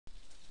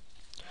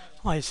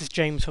Hi, this is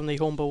James from the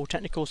Hornbill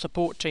technical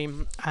support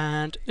team,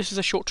 and this is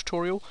a short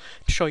tutorial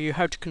to show you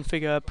how to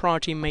configure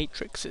priority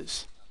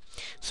matrices.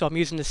 So I'm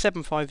using the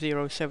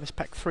 750 Service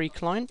Pack 3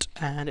 client,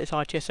 and it's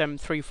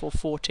ITSM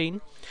 3414.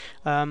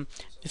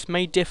 This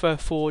may differ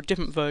for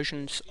different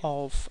versions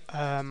of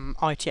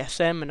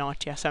ITSM and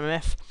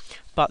ITSMF,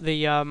 but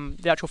the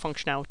actual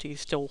functionality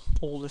is still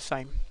all the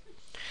same.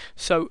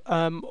 So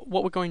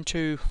what we're going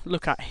to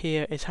look at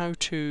here is how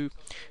to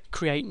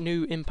create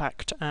new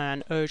impact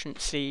and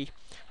urgency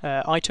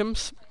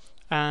items,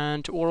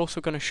 and we're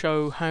also going to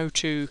show how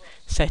to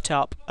set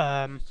up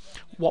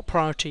what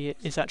priority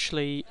is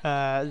actually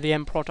the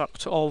end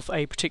product of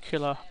a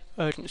particular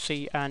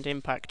urgency and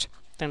impact,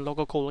 then log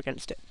a call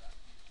against it.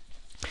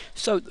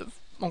 So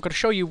I'm going to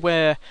show you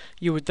where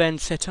you would then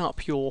set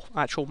up your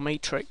actual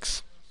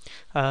matrix,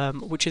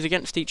 which is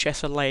against each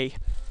SLA.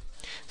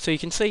 So you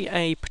can see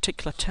a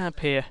particular tab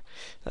here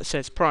that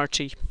says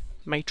priority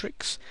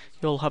matrix.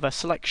 You'll have a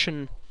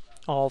selection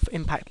of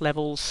impact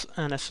levels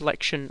and a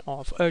selection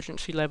of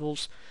urgency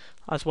levels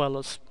as well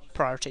as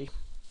priority.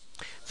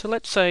 So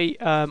let's say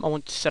I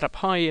want to set up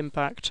high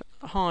impact,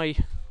 high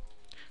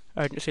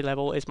urgency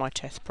level is my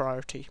test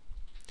priority.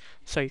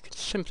 So you can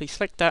simply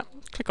select that,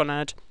 click on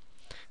add,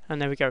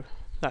 and there we go.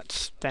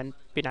 That's then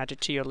been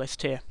added to your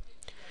list here.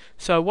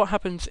 So what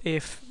happens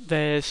if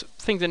there's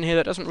things in here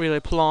that doesn't really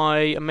apply,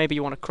 and maybe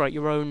you want to create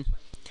your own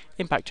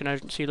impact and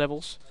urgency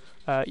levels?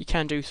 You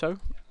can do so.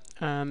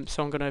 So I'm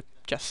going to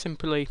just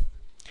simply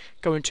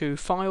go into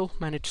File,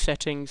 Manage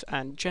Settings,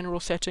 and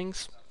General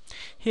Settings.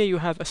 Here you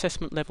have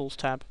Assessment Levels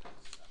tab.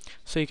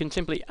 So you can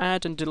simply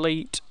add and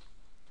delete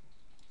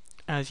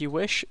as you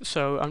wish.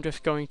 So I'm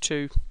just going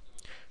to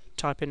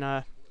type in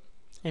a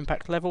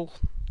impact level.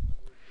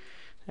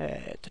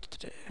 I'm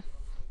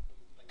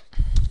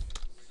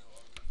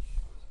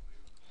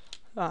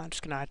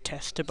just going to add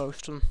test to both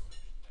of them.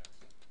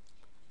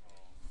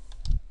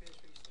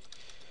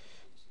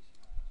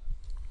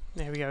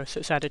 There we go,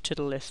 so it's added to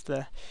the list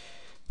there.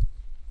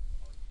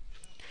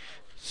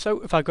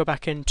 So if I go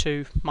back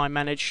into my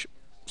Manage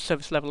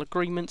Service Level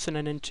Agreements and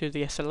then into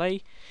the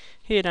SLA,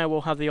 here now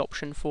we'll have the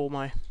option for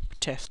my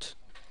test,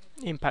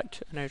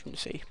 impact and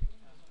urgency.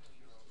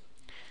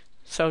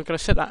 So I'm going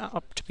to set that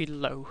up to be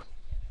low.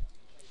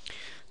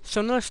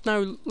 So let's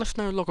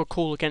now log a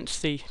call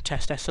against the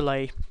test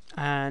SLA,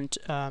 and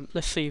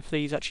let's see if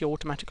these actually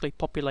automatically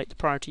populate the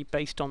priority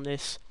based on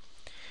this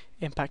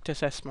impact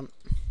assessment.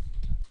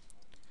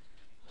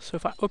 So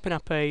if I open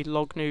up a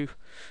log new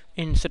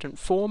incident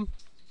form,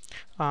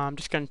 I'm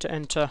just going to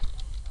enter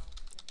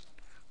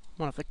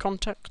one of the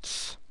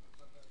contacts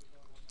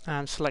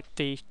and select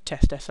the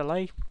test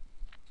SLA.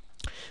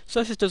 So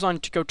this is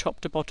designed to go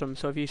top to bottom,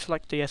 so if you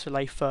select the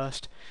SLA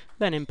first,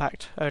 then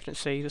impact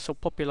urgency, this will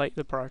populate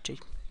the priority.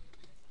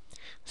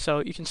 So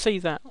you can see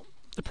that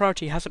the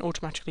priority hasn't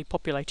automatically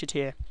populated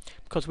here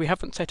because we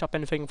haven't set up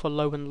anything for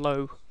low and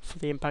low for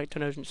the impact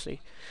and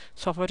urgency.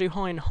 So if I do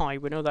high and high,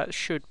 we know that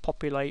should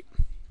populate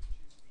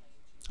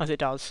as it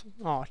does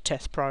our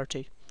test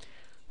priority.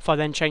 If I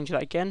then change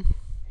that again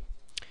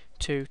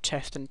to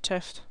test and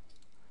test,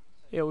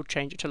 it will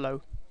change it to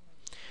low.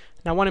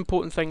 Now one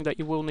important thing that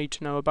you will need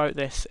to know about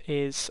this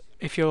is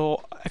if you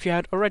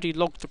had already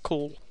logged the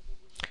call,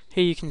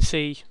 here you can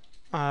see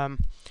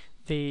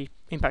the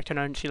impact and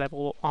urgency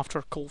level after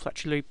a call's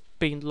actually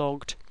been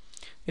logged.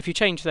 If you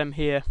change them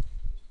here,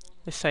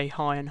 let's say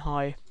high and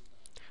high,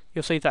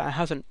 you'll see that it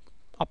hasn't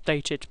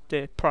updated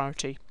the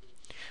priority.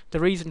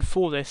 The reason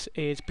for this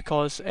is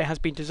because it has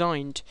been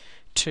designed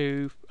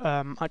to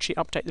actually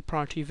update the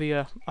priority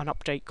via an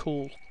update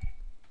call.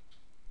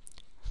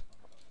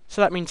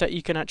 So that means that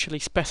you can actually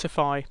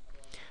specify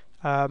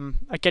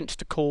against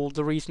the call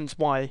the reasons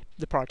why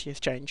the priority has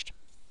changed.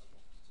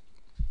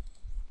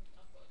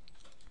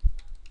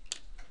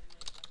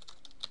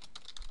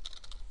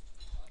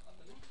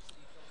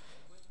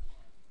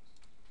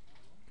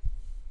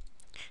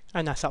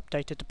 And that's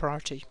updated the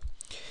priority.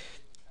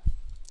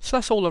 So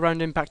that's all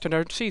around impact and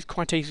urgency. It's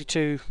quite easy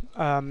to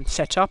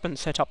set up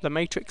the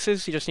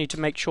matrices. You just need to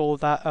make sure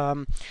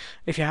that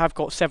if you have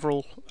got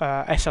several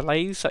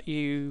SLAs that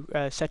you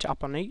set it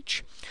up on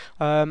each.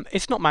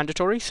 It's not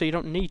mandatory, so you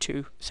don't need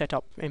to set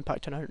up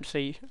impact and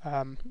urgency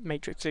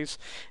matrices.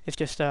 It's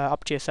just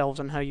up to yourselves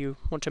on how you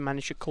want to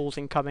manage your calls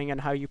incoming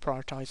and how you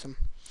prioritize them.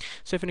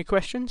 So if any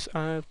questions,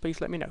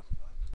 please let me know.